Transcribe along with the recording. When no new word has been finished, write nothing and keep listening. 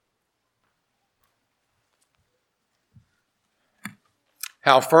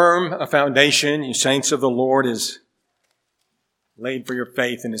How firm a foundation, you saints of the Lord, is laid for your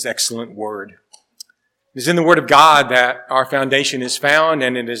faith in His excellent Word. It is in the Word of God that our foundation is found,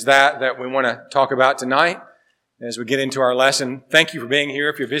 and it is that we want to talk about tonight as we get into our lesson. Thank you for being here.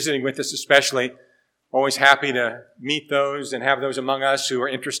 If you're visiting with us especially, always happy to meet those and have those among us who are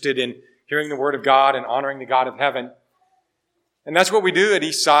interested in hearing the Word of God and honoring the God of heaven. And that's what we do at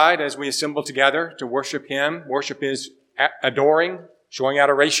Eastside as we assemble together to worship Him. Worship is adoring, showing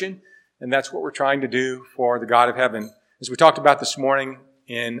adoration, and that's what we're trying to do for the God of heaven. As we talked about this morning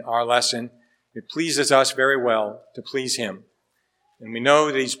in our lesson, it pleases us very well to please Him. And we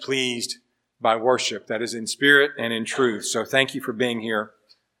know that He's pleased by worship that is in spirit and in truth. So thank you for being here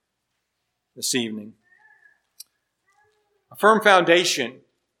this evening. A firm foundation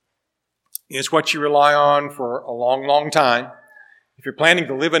is what you rely on for a long, long time. If you're planning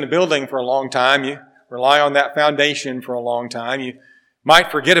to live in a building for a long time, you rely on that foundation for a long time. You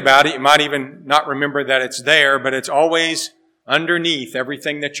might forget about it. You might even not remember that it's there, but it's always underneath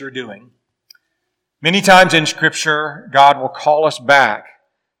everything that you're doing. Many times in Scripture, God will call us back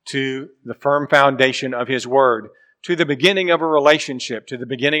to the firm foundation of His Word, to the beginning of a relationship, to the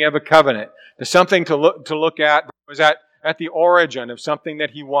beginning of a covenant, to something to look at that was at the origin of something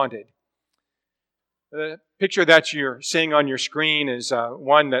that He wanted. The picture that you're seeing on your screen is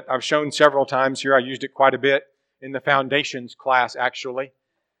one that I've shown several times here. I used it quite a bit in the foundations class, actually.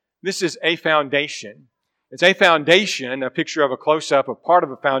 This is a foundation. It's a foundation, a picture of a close-up of part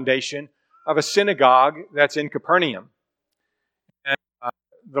of a foundation of a synagogue that's in Capernaum. And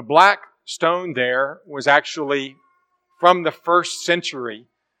the black stone there was actually from the first century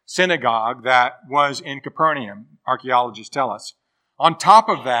synagogue that was in Capernaum, archaeologists tell us. On top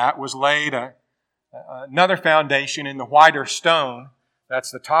of that was laid another foundation in the whiter stone.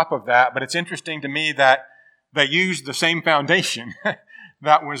 That's the top of that. But it's interesting to me that they used the same foundation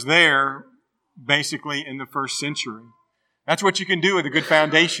that was there basically in the first century. That's what you can do with a good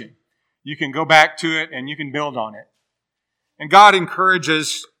foundation. You can go back to it and you can build on it. And God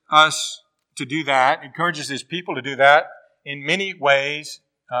encourages us to do that, encourages His people to do that in many ways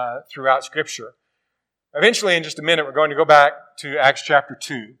throughout Scripture. Eventually, in just a minute, we're going to go back to Acts chapter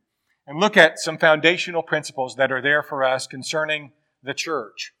 2 and look at some foundational principles that are there for us concerning the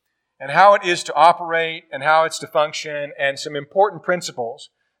church and how it is to operate and how it's to function and some important principles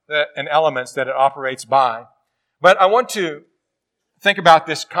and elements that it operates by. But I want to think about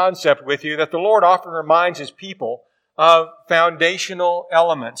this concept with you that the Lord often reminds His people of foundational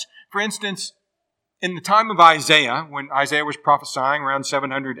elements. For instance, in the time of Isaiah, when Isaiah was prophesying around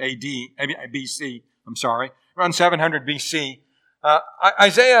 700 BC, around 700 BC,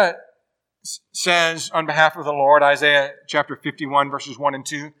 Isaiah says on behalf of the Lord, Isaiah chapter 51, verses 1 and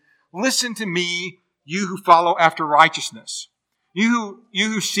 2, "Listen to me, you who follow after righteousness. You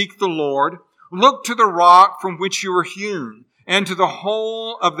who seek the Lord, look to the rock from which you were hewn, and to the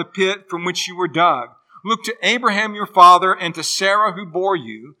hole of the pit from which you were dug. Look to Abraham your father and to Sarah who bore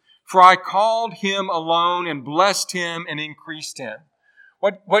you, for I called him alone and blessed him and increased him."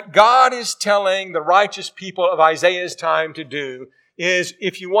 What God is telling the righteous people of Isaiah's time to do is,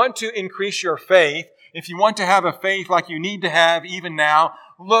 if you want to increase your faith, if you want to have a faith like you need to have even now,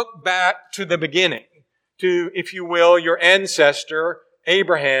 look back to the beginning, to, if you will, your ancestor,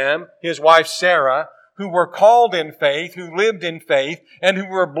 Abraham, his wife Sarah, who were called in faith, who lived in faith, and who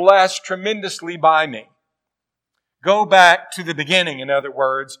were blessed tremendously by me. Go back to the beginning, in other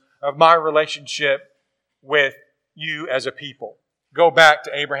words, of my relationship with you as a people. Go back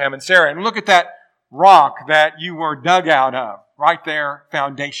to Abraham and Sarah and look at that rock that you were dug out of, right there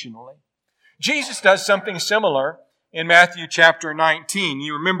foundationally. Jesus does something similar in Matthew chapter 19.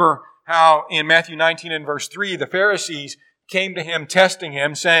 You remember how in Matthew 19 and verse 3, the Pharisees came to Him, testing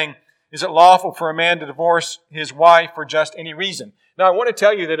Him, saying, "Is it lawful for a man to divorce his wife for just any reason?" Now, I want to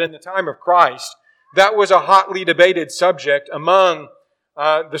tell you that in the time of Christ, that was a hotly debated subject among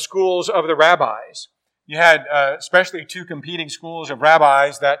the schools of the rabbis. You had especially two competing schools of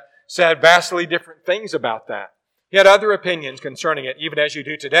rabbis that said vastly different things about that. He had other opinions concerning it, even as you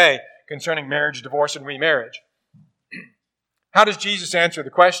do today, concerning marriage, divorce, and remarriage. How does Jesus answer the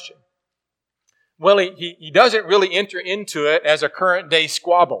question? Well, he doesn't really enter into it as a current day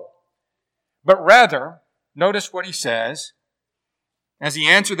squabble. But rather, notice what He says as He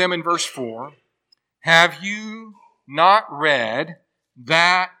answered them in verse 4, "Have you not read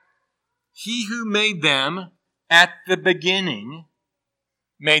that He who made them at the beginning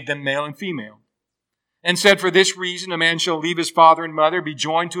made them male and female, and said, for this reason a man shall leave his father and mother, be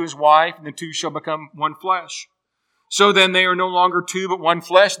joined to his wife, and the two shall become one flesh. So then they are no longer two, but one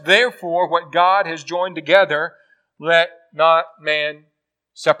flesh. Therefore, what God has joined together, let not man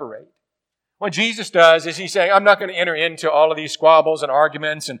separate. What Jesus does is He's saying, I'm not going to enter into all of these squabbles and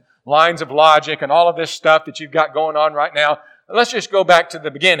arguments and lines of logic and all of this stuff that you've got going on right now. Let's just go back to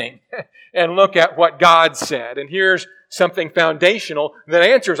the beginning and look at what God said. And here's something foundational that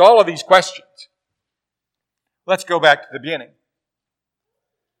answers all of these questions. Let's go back to the beginning.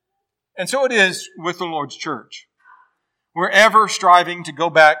 And so it is with the Lord's church. We're ever striving to go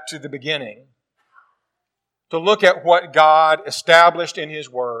back to the beginning, to look at what God established in His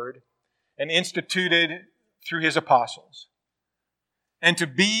Word and instituted through His apostles, and to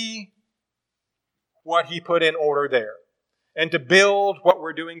be what He put in order there, and to build what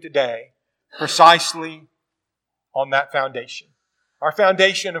we're doing today precisely on that foundation. Our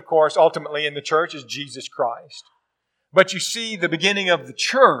foundation, of course, ultimately in the church is Jesus Christ. But you see the beginning of the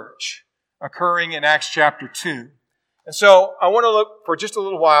church occurring in Acts chapter 2. And so I want to look for just a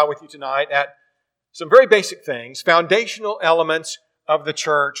little while with you tonight at some very basic things, foundational elements of the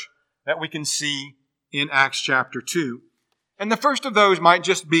church that we can see in Acts chapter 2. And the first of those might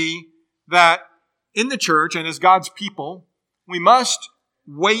just be that in the church and as God's people, we must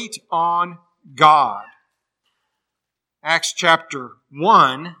wait on God. Acts chapter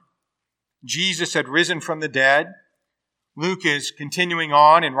 1, Jesus had risen from the dead. Luke is continuing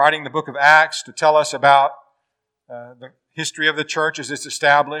on in writing the book of Acts to tell us about the history of the church as it's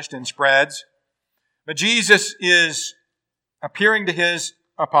established and spreads. But Jesus is appearing to His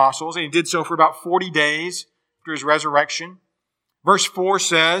apostles, and He did so for about 40 days after His resurrection. Verse 4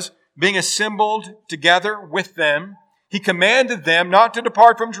 says, being assembled together with them, He commanded them not to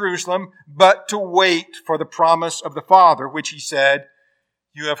depart from Jerusalem, but to wait for the promise of the Father, which He said,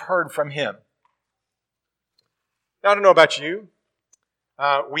 you have heard from Him. Now, I don't know about you.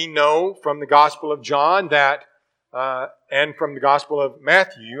 We know from the Gospel of John that, and from the Gospel of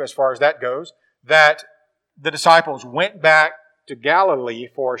Matthew, as far as that goes, that the disciples went back to Galilee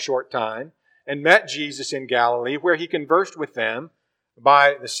for a short time and met Jesus in Galilee, where He conversed with them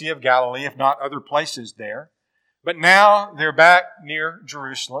by the Sea of Galilee, if not other places there. But now they're back near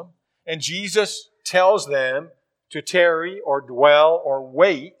Jerusalem, and Jesus tells them to tarry or dwell or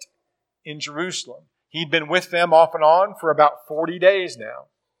wait in Jerusalem. He'd been with them off and on for about 40 days now.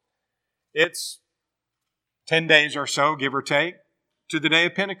 It's 10 days or so, give or take, to the day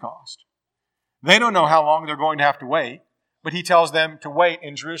of Pentecost. They don't know how long they're going to have to wait, but He tells them to wait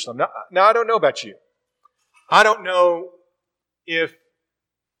in Jerusalem. Now I don't know about you. I don't know if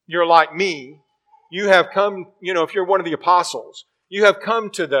you're like me. You have come, if you're one of the apostles, you have come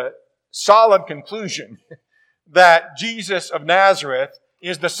to the solid conclusion that Jesus of Nazareth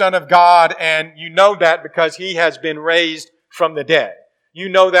is the Son of God, and you know that because He has been raised from the dead. You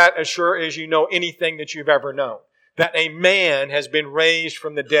know that as sure as you know anything that you've ever known. That a man has been raised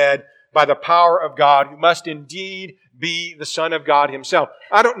from the dead by the power of God, who must indeed be the Son of God Himself.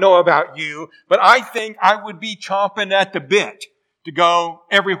 I don't know about you, but I think I would be chomping at the bit to go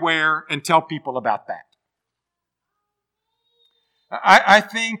everywhere and tell people about that. I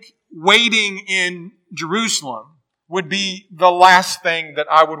think waiting in Jerusalem would be the last thing that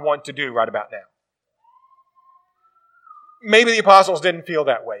I would want to do right about now. Maybe the apostles didn't feel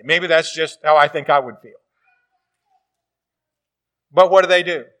that way. Maybe that's just how I think I would feel. But what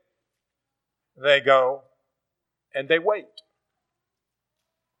do? They go and they wait.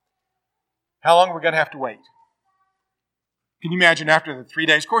 How long are we going to have to wait? Can you imagine after the 3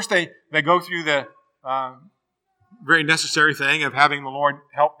 days? Of course, they go through the very necessary thing of having the Lord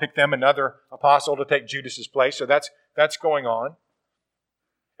help pick them another apostle to take Judas's place. So that's going on.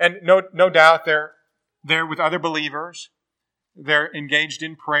 And no doubt they're there with other believers. They're engaged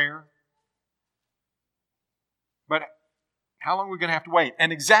in prayer. But how long are we going to have to wait?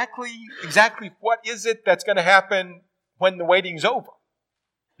 And exactly what is it that's going to happen when the waiting's over?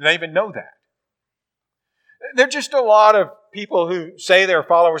 Do they even know that? There are just a lot of people who say they're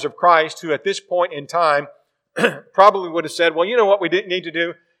followers of Christ who at this point in time probably would have said, well, you know what we need to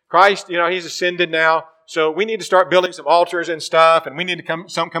do? Christ, He's ascended now, so we need to start building some altars and stuff, and we need to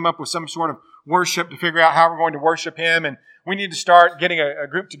come up with some sort of worship to figure out how we're going to worship Him, and we need to start getting a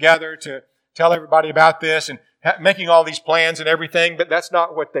group together to tell everybody about this and making all these plans and everything, but that's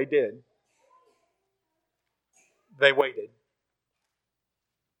not what they did. They waited.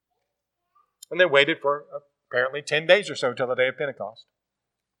 And they waited for apparently 10 days or so till the day of Pentecost.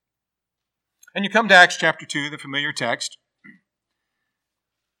 And you come to Acts chapter 2, the familiar text.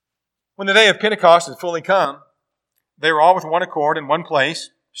 When the day of Pentecost had fully come, they were all with one accord in one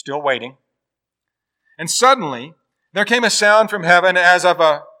place, still waiting. And suddenly there came a sound from heaven as of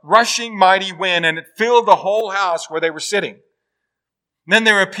a rushing mighty wind, and it filled the whole house where they were sitting. Then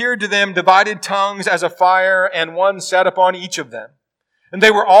there appeared to them divided tongues as a fire, and one sat upon each of them. And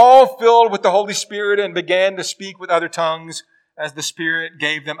they were all filled with the Holy Spirit and began to speak with other tongues as the Spirit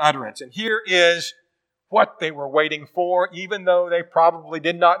gave them utterance. And here is what they were waiting for, even though they probably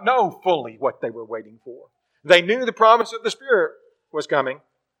did not know fully what they were waiting for. They knew the promise of the Spirit was coming,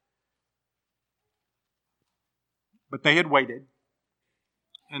 but they had waited,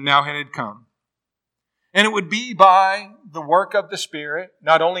 and now it had come. And it would be by the work of the Spirit,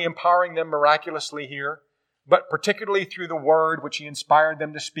 not only empowering them miraculously here, but particularly through the Word which He inspired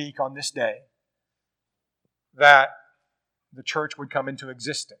them to speak on this day, that the church would come into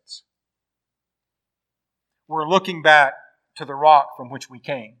existence. We're looking back to the rock from which we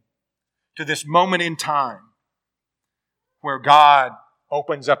came, to this moment in time where God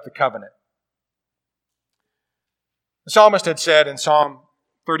opens up the covenant. The psalmist had said in Psalm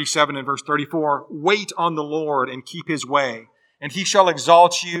 37 and verse 34, "Wait on the Lord and keep His way, and He shall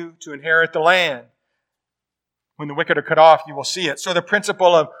exalt you to inherit the land. When the wicked are cut off, you will see it." So the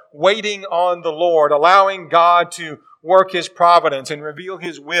principle of waiting on the Lord, allowing God to work His providence and reveal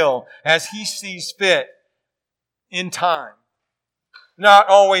His will as He sees fit in time. Not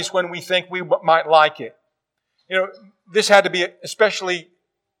always when we think we might like it. This had to be especially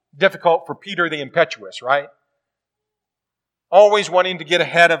difficult for Peter the impetuous, right? Always wanting to get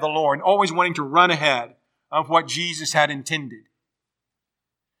ahead of the Lord, always wanting to run ahead of what Jesus had intended.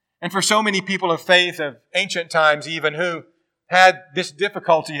 And for so many people of faith of ancient times even who had this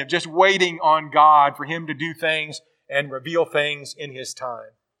difficulty of just waiting on God for Him to do things and reveal things in His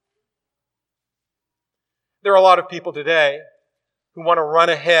time. There are a lot of people today who want to run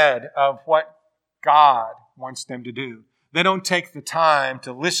ahead of what God wants them to do. They don't take the time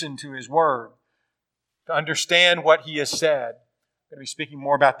to listen to His Word, to understand what He has said. I'm going to be speaking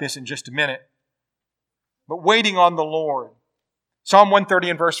more about this in just a minute. But waiting on the Lord. Psalm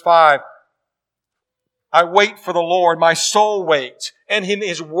 130 and verse 5, "I wait for the Lord, my soul waits, and in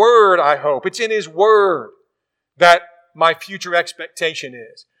His Word I hope." It's in His Word that my future expectation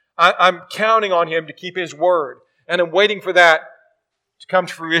is. I'm counting on Him to keep His Word, and I'm waiting for that to come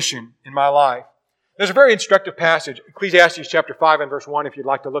to fruition in my life. There's a very instructive passage, Ecclesiastes chapter 5 and verse 1, if you'd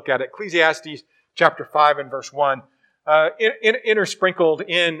like to look at it. Ecclesiastes chapter 5 and verse 1. Intersprinkled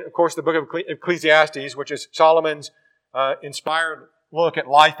in, of course, the book of Ecclesiastes, which is Solomon's inspired look at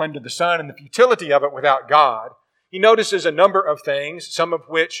life under the sun and the futility of it without God. He notices a number of things, some of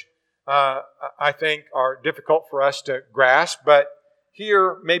which I think are difficult for us to grasp, but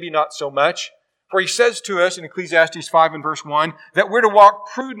here maybe not so much. For he says to us in Ecclesiastes 5 and verse 1 that we're to walk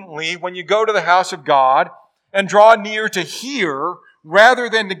prudently when you go to the house of God and draw near to hear rather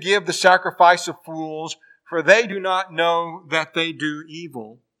than to give the sacrifice of fools, for they do not know that they do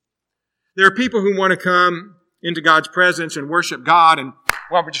evil. There are people who want to come into God's presence and worship God, and,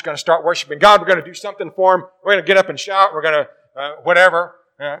 well, we're just going to start worshiping God. We're going to do something for Him. We're going to get up and shout. We're going to, whatever,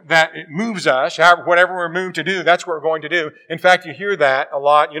 that it moves us. Whatever we're moved to do, that's what we're going to do. In fact, you hear that a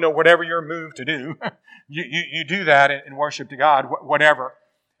lot. Whatever you're moved to do, you do that in worship to God, whatever.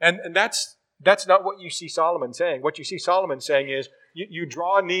 And that's not what you see Solomon saying. What you see Solomon saying is you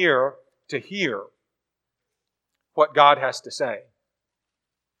draw near to hear what God has to say,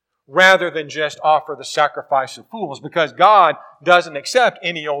 rather than just offer the sacrifice of fools, because God doesn't accept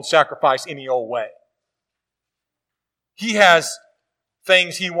any old sacrifice any old way. He has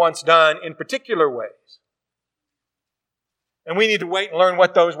things He wants done in particular ways. And we need to wait and learn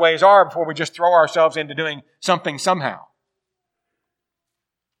what those ways are before we just throw ourselves into doing something somehow.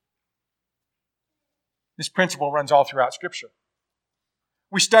 This principle runs all throughout Scripture.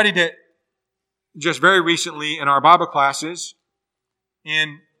 We studied it just very recently in our Bible classes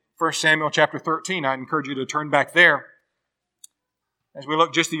in 1 Samuel chapter 13. I encourage you to turn back there. As we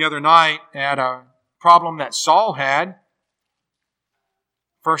looked just the other night at a problem that Saul had,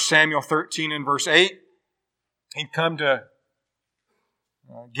 1 Samuel 13 and verse 8, he'd come to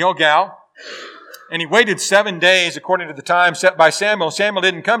Gilgal, and he waited 7 days according to the time set by Samuel. Samuel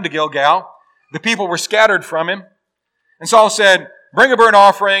didn't come to Gilgal. The people were scattered from him. And Saul said, "Bring a burnt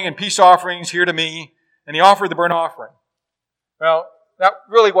offering and peace offerings here to me." And he offered the burnt offering. Well, that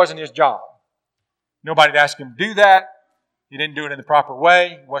really wasn't his job. Nobody had asked him to do that. He didn't do it in the proper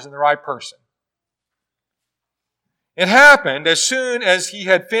way. He wasn't the right person. It happened as soon as he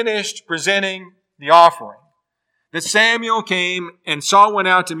had finished presenting the offering that Samuel came, and Saul went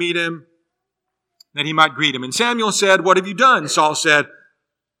out to meet him that he might greet him. And Samuel said, "What have you done?" Saul said,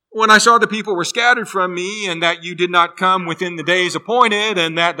 "When I saw the people were scattered from me, and that you did not come within the days appointed,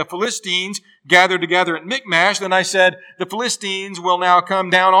 and that the Philistines gathered together at Michmash, then I said, the Philistines will now come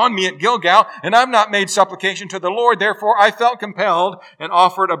down on me at Gilgal, and I've not made supplication to the Lord. Therefore I felt compelled and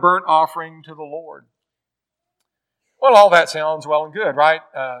offered a burnt offering to the Lord." Well, all that sounds well and good, right?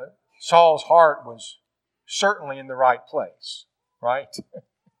 Saul's heart was certainly in the right place, right?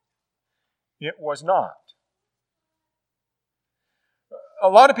 It was not. A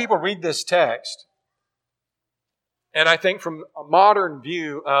lot of people read this text, and I think from a modern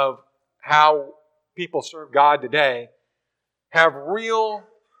view of how people serve God today, have real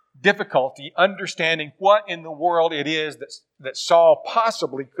difficulty understanding what in the world it is that Saul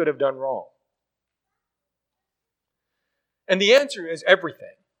possibly could have done wrong. And the answer is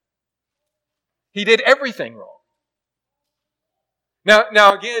everything. He did everything wrong.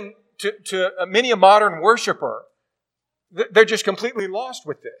 Now again, to many a modern worshiper, they're just completely lost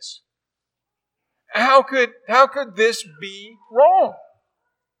with this. How could this be wrong?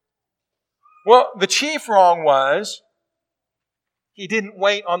 Well, the chief wrong was he didn't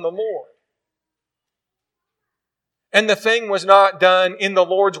wait on the Lord. And the thing was not done in the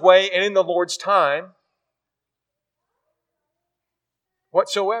Lord's way and in the Lord's time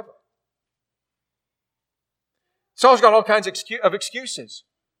whatsoever. Saul's got all kinds of excuses.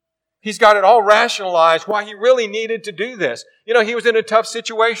 He's got it all rationalized why he really needed to do this. You know, he was in a tough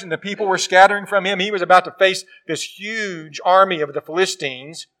situation. The people were scattering from him. He was about to face this huge army of the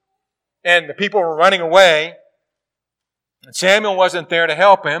Philistines, and the people were running away. And Samuel wasn't there to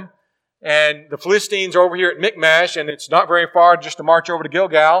help him. And the Philistines are over here at Michmash, and it's not very far just to march over to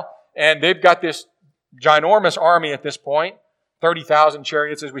Gilgal. And they've got this ginormous army at this point, 30,000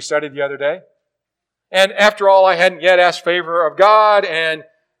 chariots as we studied the other day. And after all, I hadn't yet asked favor of God, and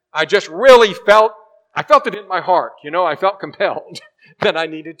I just really felt it in my heart. You know, I felt compelled that I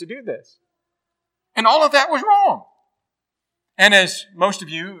needed to do this. And all of that was wrong. And as most of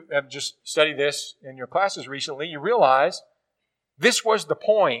you have just studied this in your classes recently, you realize this was the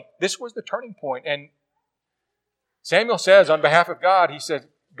point. This was the turning point. And Samuel says on behalf of God, he said,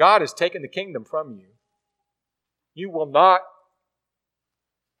 God has taken the kingdom from you. You will not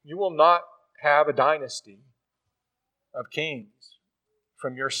have a dynasty of kings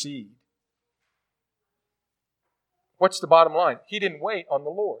from your seed. What's the bottom line? He didn't wait on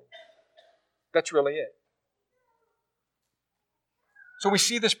the Lord. That's really it. So we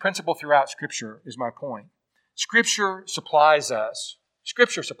see this principle throughout Scripture, is my point. Scripture supplies us.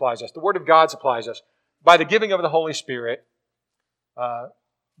 The Word of God supplies us by the giving of the Holy Spirit, by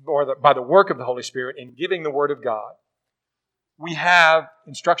the work of the Holy Spirit in giving the Word of God. We have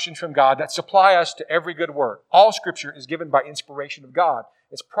instructions from God that supply us to every good work. All Scripture is given by inspiration of God.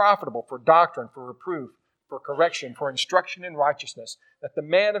 It's profitable for doctrine, for reproof, for correction, for instruction in righteousness, that the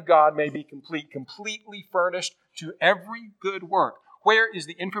man of God may be completely furnished to every good work. Where is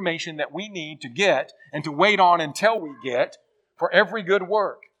the information that we need to get and to wait on until we get for every good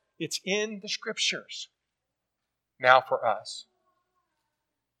work? It's in the Scriptures. Now for us.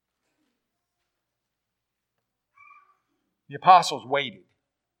 The apostles waited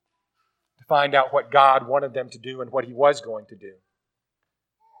to find out what God wanted them to do and what He was going to do.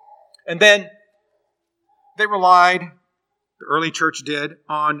 And then they relied, the early church did,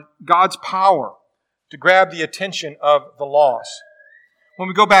 on God's power to grab the attention of the lost. When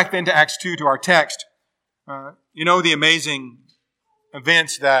we go back then to Acts 2, to our text, you know the amazing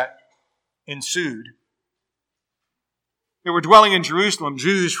events that ensued. There were dwelling in Jerusalem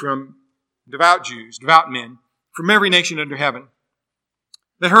devout men, from every nation under heaven.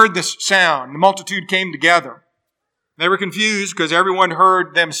 They heard this sound. The multitude came together. They were confused because everyone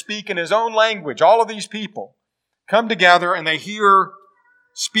heard them speak in his own language. All of these people come together and they hear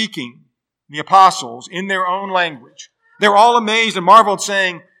speaking the apostles in their own language. They were all amazed and marveled,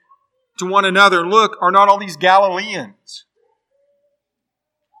 saying to one another, "Look, are not all these Galileans?"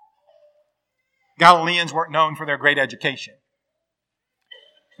 Galileans weren't known for their great education,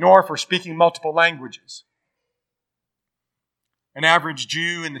 nor for speaking multiple languages. An average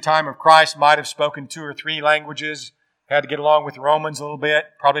Jew in the time of Christ might have spoken 2 or 3 languages, had to get along with the Romans a little bit,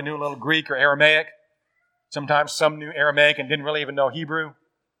 probably knew a little Greek or Aramaic. Sometimes some knew Aramaic and didn't really even know Hebrew.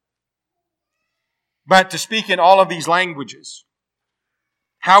 But to speak in all of these languages,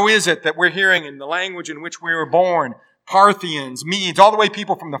 how is it that we're hearing in the language in which we were born, Parthians, Medes, all the way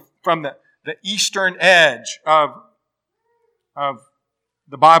people from the eastern edge of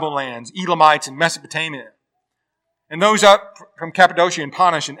the Bible lands, Elamites and Mesopotamia, and those up from Cappadocia and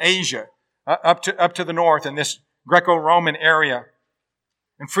Pontus and Asia, up to the north in this Greco-Roman area,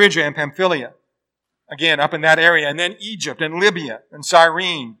 and Phrygia and Pamphylia, again up in that area, and then Egypt and Libya and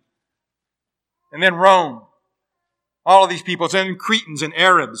Cyrene, and then Rome. All of these people, and then Cretans and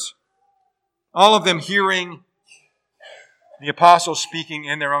Arabs, all of them hearing the apostles speaking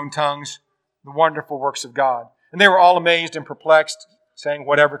in their own tongues the wonderful works of God. And they were all amazed and perplexed, saying,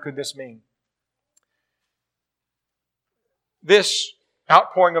 "Whatever could this mean?" this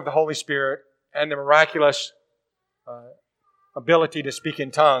outpouring of the Holy Spirit and the miraculous ability to speak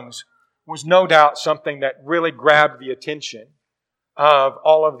in tongues was no doubt something that really grabbed the attention of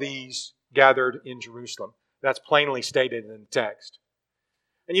all of these gathered in Jerusalem. That's plainly stated in the text.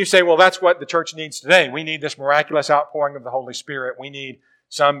 And you say, well, that's what the church needs today. We need this miraculous outpouring of the Holy Spirit. We need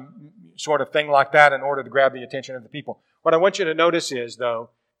some sort of thing like that in order to grab the attention of the people. What I want you to notice is,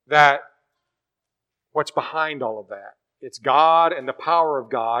 though, that what's behind all of that? It's God and the power of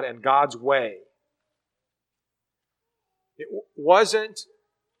God and God's way. It wasn't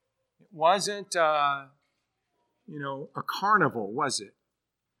a carnival, was it?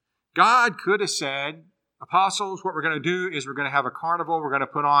 God could have said, apostles, what we're going to do is we're going to have a carnival. We're going to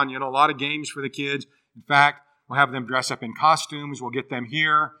put on, a lot of games for the kids. In fact, we'll have them dress up in costumes. We'll get them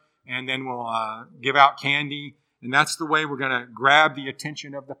here, and then we'll give out candy. And that's the way we're going to grab the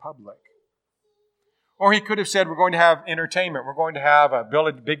attention of the public. Or he could have said, we're going to have entertainment. We're going to build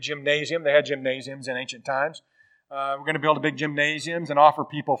a big gymnasium. They had gymnasiums in ancient times. We're going to build a big gymnasiums and offer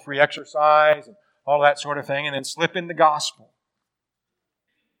people free exercise and all that sort of thing, and then slip in the gospel.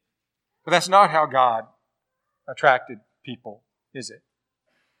 But that's not how God attracted people, is it?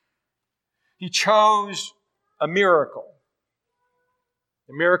 He chose a miracle.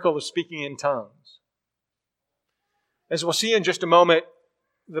 The miracle of speaking in tongues. As we'll see in just a moment,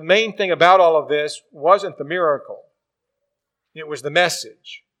 the main thing about all of this wasn't the miracle. It was the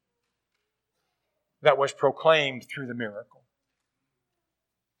message that was proclaimed through the miracle.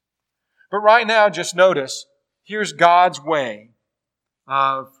 But right now, just notice, here's God's way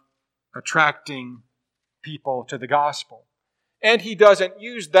of attracting people to the gospel. And He doesn't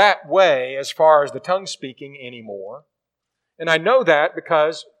use that way as far as the tongue speaking anymore. And I know that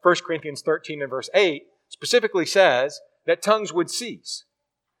because 1 Corinthians 13 and verse 8 specifically says that tongues would cease.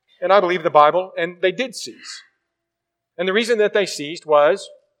 And I believe the Bible, and they did cease. And the reason that they ceased was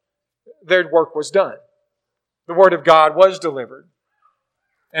their work was done. The Word of God was delivered.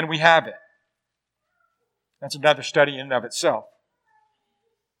 And we have it. That's another study in and of itself.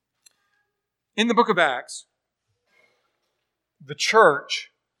 In the book of Acts, the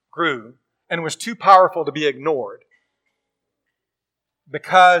church grew and was too powerful to be ignored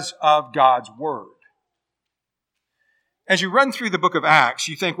because of God's Word. As you run through the book of Acts,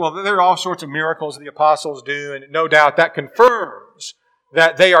 you think, well, there are all sorts of miracles the apostles do, and no doubt that confirms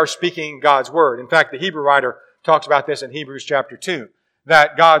that they are speaking God's Word. In fact, the Hebrew writer talks about this in Hebrews chapter 2,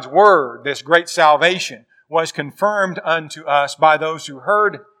 that God's Word, this great salvation, was confirmed unto us by those who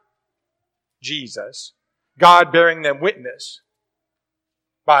heard Jesus, God bearing them witness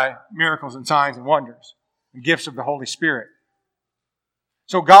by miracles and signs and wonders and gifts of the Holy Spirit.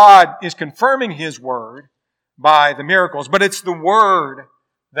 So God is confirming His Word by the miracles, but it's the Word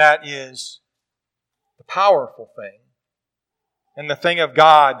that is the powerful thing and the thing of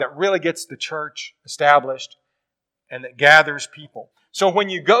God that really gets the church established and that gathers people. So when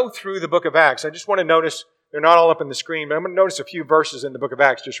you go through the book of Acts, I just want to notice, they're not all up on the screen, but I'm going to notice a few verses in the book of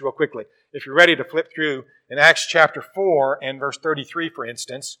Acts just real quickly. If you're ready to flip through in Acts chapter 4 and verse 33, for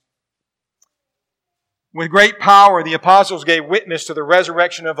instance. With great power, the apostles gave witness to the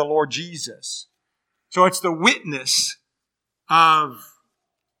resurrection of the Lord Jesus. So it's the witness of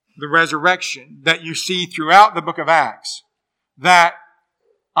the resurrection that you see throughout the book of Acts. That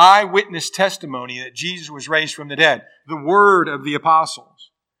eyewitness testimony that Jesus was raised from the dead. The word of the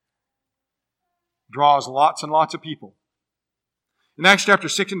apostles draws lots and lots of people. In Acts chapter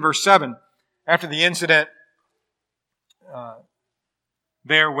 6 and verse 7, after the incident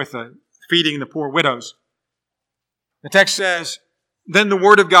there with feeding the poor widows, the text says, then the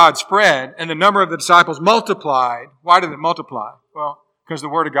word of God spread, and the number of the disciples multiplied. Why did it multiply? Well, because the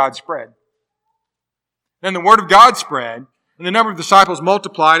word of God spread. Then the word of God spread, and the number of disciples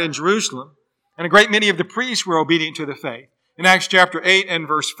multiplied in Jerusalem, and a great many of the priests were obedient to the faith. In Acts chapter 8 and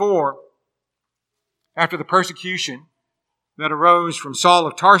verse 4, after the persecution that arose from Saul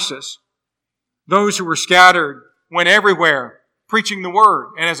of Tarsus, those who were scattered went everywhere preaching the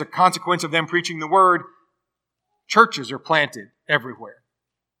word. And as a consequence of them preaching the word, churches are planted everywhere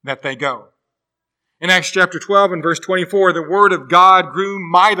that they go. In Acts chapter 12 and verse 24, the word of God grew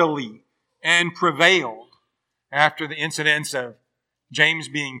mightily and prevailed after the incidents of James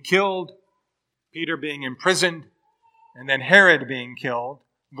being killed, Peter being imprisoned, and then Herod being killed.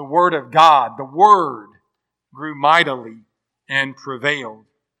 The word of God, the word, grew mightily and prevailed.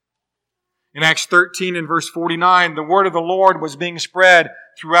 In Acts 13 and verse 49, the word of the Lord was being spread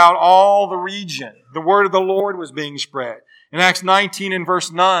throughout all the region. The word of the Lord was being spread. In Acts 19 and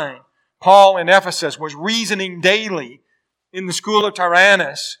verse 9, Paul in Ephesus was reasoning daily in the school of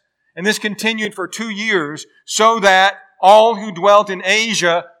Tyrannus. And this continued for 2 years so that all who dwelt in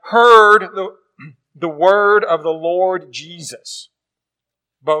Asia heard the word of the Lord Jesus,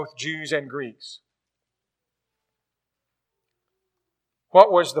 both Jews and Greeks.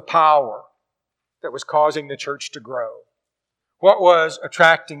 What was the power that was causing the church to grow? What was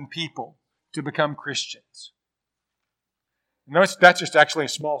attracting people to become Christians? Notice that's just actually a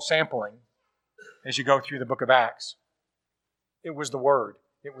small sampling as you go through the book of Acts. It was the Word.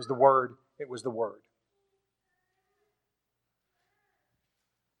 It was the Word. It was the Word.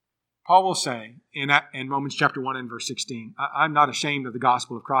 Paul will say in Romans chapter 1 and verse 16, I'm not ashamed of the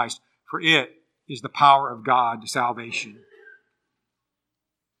gospel of Christ, for it is the power of God to salvation,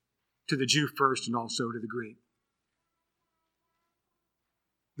 to the Jew first and also to the Greek.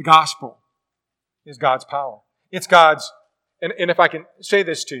 The gospel is God's power. It's God's, and if I can say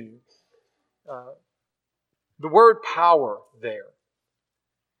this to you, the word power there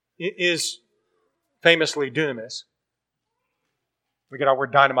is famously dunamis. We get our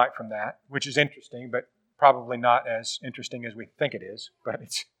word dynamite from that, which is interesting, but probably not as interesting as we think it is, but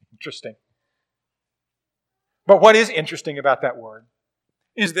it's interesting. But what is interesting about that word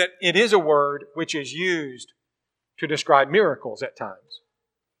is that it is a word which is used to describe miracles at times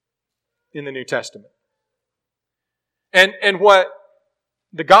in the New Testament. And what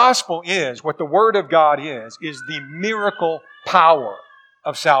the gospel is, what the Word of God is the miracle power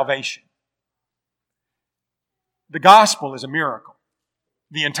of salvation. The gospel is a miracle.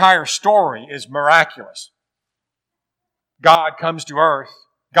 The entire story is miraculous. God comes to earth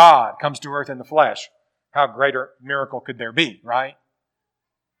in the flesh. How greater miracle could there be, right?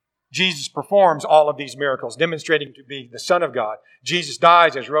 Jesus performs all of these miracles, demonstrating to be the Son of God. Jesus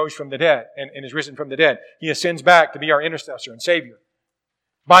dies as rose from the dead and is risen from the dead. He ascends back to be our intercessor and Savior.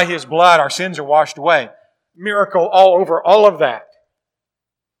 By His blood, our sins are washed away. Miracle all over all of that.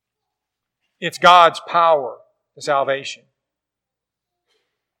 It's God's power to salvation.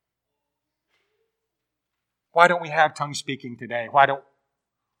 Why don't we have tongue speaking today? Why don't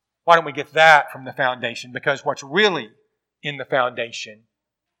we get that from the foundation? Because what's really in the foundation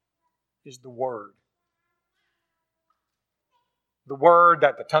is the Word. The Word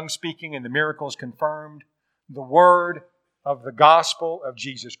that the tongue speaking and the miracles confirmed. The Word of the gospel of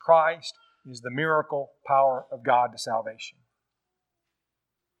Jesus Christ is the miracle power of God to salvation.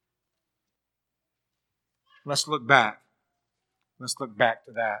 Let's look back. Let's look back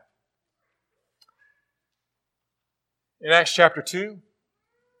to that. In Acts chapter 2,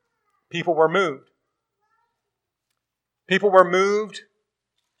 people were moved. People were moved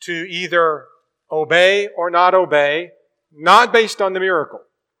to either obey or not obey, not based on the miracle.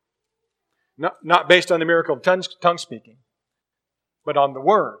 Not based on the miracle of tongue speaking, but on the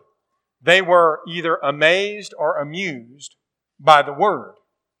Word. They were either amazed or amused by the Word.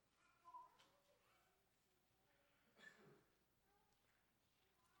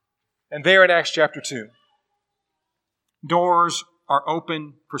 And there in Acts chapter 2, doors are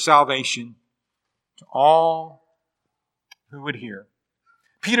open for salvation to all who would hear.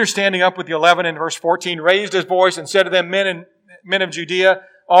 Peter, standing up with the 11 in verse 14, raised his voice and said to them, Men of Judea,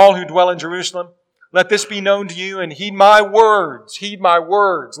 all who dwell in Jerusalem, let this be known to you, and heed my words. Heed my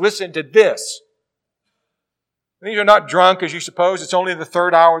words. Listen to this. These are not drunk, as you suppose. It's only the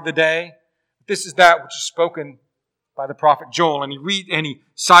third hour of the day. This is that which is spoken by the prophet Joel. And he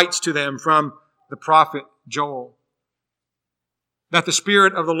cites to them from the prophet Joel that the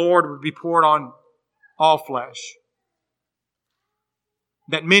Spirit of the Lord would be poured on all flesh,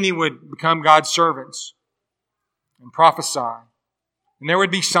 that many would become God's servants and prophesy, and there would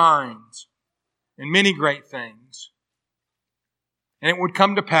be signs and many great things. And it would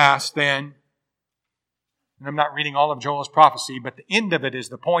come to pass then, and I'm not reading all of Joel's prophecy, but the end of it is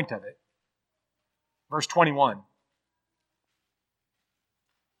the point of it. Verse 21.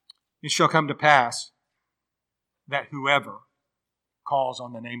 It shall come to pass that whoever calls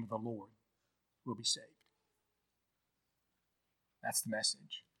on the name of the Lord will be saved. That's the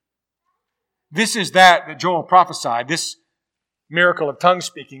message. This is that Joel prophesied. This miracle of tongue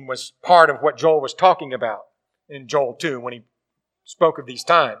speaking was part of what Joel was talking about in Joel 2 when he spoke of these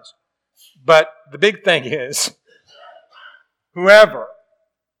times. But the big thing is, whoever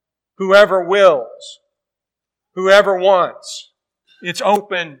wills, whoever wants, it's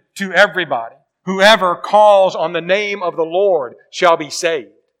open to everybody. Whoever calls on the name of the Lord shall be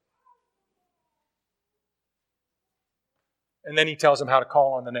saved. And then he tells them how to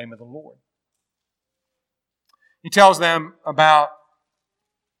call on the name of the Lord. He tells them about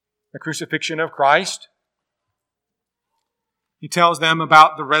the crucifixion of Christ. He tells them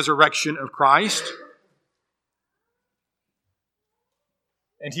about the resurrection of Christ.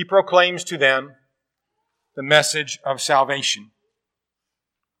 And he proclaims to them the message of salvation.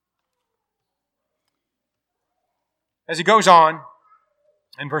 As he goes on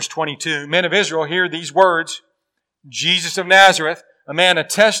in verse 22, men of Israel, hear these words, Jesus of Nazareth, a man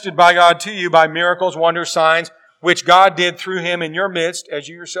attested by God to you by miracles, wonders, signs, which God did through him in your midst, as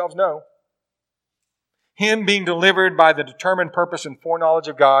you yourselves know. Him being delivered by the determined purpose and foreknowledge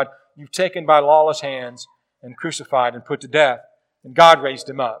of God, you've taken by lawless hands and crucified and put to death. And God raised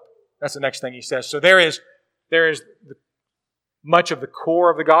him up. That's the next thing he says. So there is much of the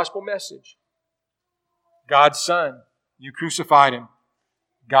core of the gospel message. God's Son, you crucified him.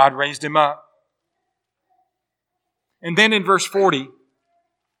 God raised him up. And then in verse 40,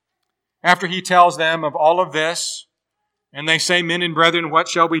 after he tells them of all of this, and they say, men and brethren, what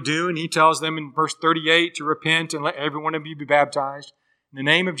shall we do? And he tells them in verse 38 to repent and let every one of you be baptized in the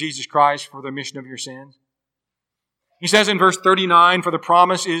name of Jesus Christ for the remission of your sins. He says in verse 39, for the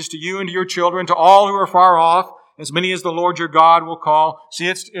promise is to you and to your children, to all who are far off, as many as the Lord your God will call. See,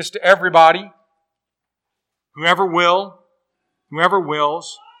 it's to everybody, whoever will, whoever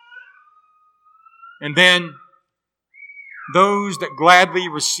wills. And then those that gladly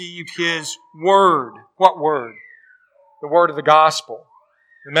received his word. What word? The word of the gospel,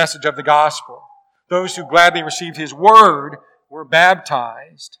 the message of the gospel. Those who gladly received his word were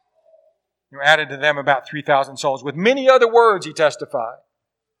baptized. There were added to them about 3,000 souls. With many other words, he testified,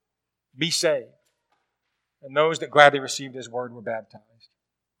 be saved. And those that gladly received his word were baptized.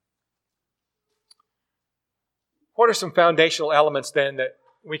 What are some foundational elements then that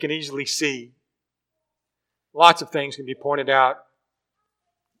we can easily see? Lots of things can be pointed out.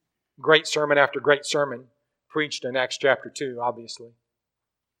 Great sermon after great sermon preached in Acts chapter 2, obviously.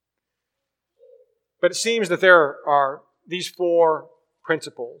 But it seems that there are these four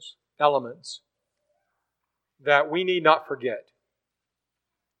principles, elements, that we need not forget.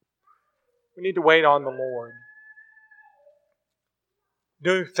 We need to wait on the Lord.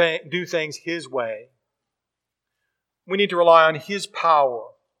 Do things his way. We need to rely on his power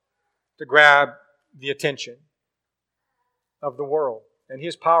to grab the attention of the world. And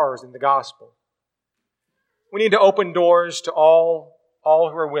his power is in the gospel. We need to open doors to all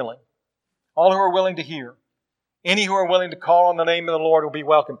who are willing. All who are willing to hear. Any who are willing to call on the name of the Lord will be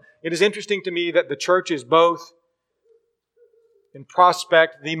welcome. It is interesting to me that the church is both, in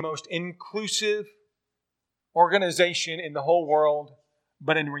prospect, the most inclusive organization in the whole world,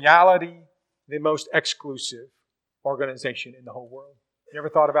 but in reality, the most exclusive organization in the whole world. You ever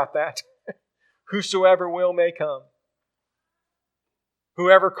thought about that? Whosoever will may come.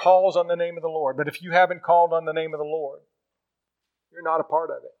 Whoever calls on the name of the Lord. But if you haven't called on the name of the Lord, you're not a part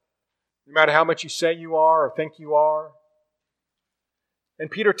of it. No matter how much you say you are or think you are. And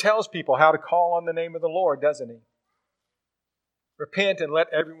Peter tells people how to call on the name of the Lord, doesn't he? Repent and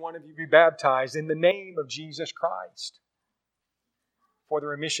let every one of you be baptized in the name of Jesus Christ for the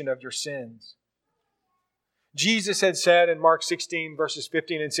remission of your sins. Jesus had said in Mark 16, verses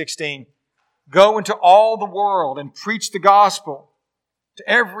 15 and 16, go into all the world and preach the gospel to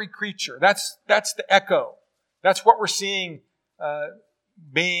every creature. That's the echo. That's what we're seeing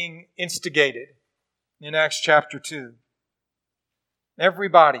being instigated in Acts chapter 2.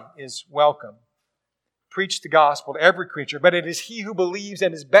 Everybody is welcome. Preach the gospel to every creature, but it is he who believes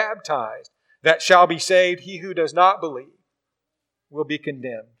and is baptized that shall be saved. He who does not believe will be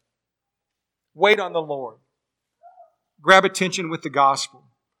condemned. Wait on the Lord. Grab attention with the gospel.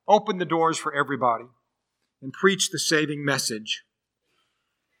 Open the doors for everybody and preach the saving message.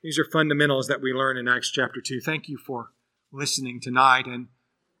 These are fundamentals that we learn in Acts chapter 2. Thank you for listening tonight. And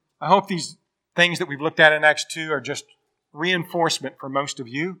I hope these things that we've looked at in Acts 2 are just reinforcement for most of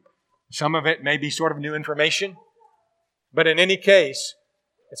you. Some of it may be sort of new information. But in any case,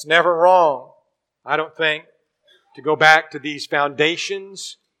 it's never wrong, I don't think, to go back to these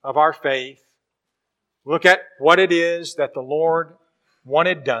foundations of our faith. Look at what it is that the Lord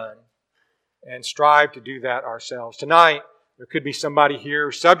wanted done and strive to do that ourselves. Tonight, there could be somebody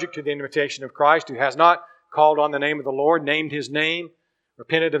here subject to the invitation of Christ who has not called on the name of the Lord, named his name,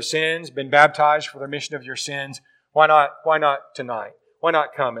 repented of sins, been baptized for the remission of your sins. Why not tonight? Why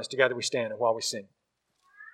not come as together we stand and while we sing?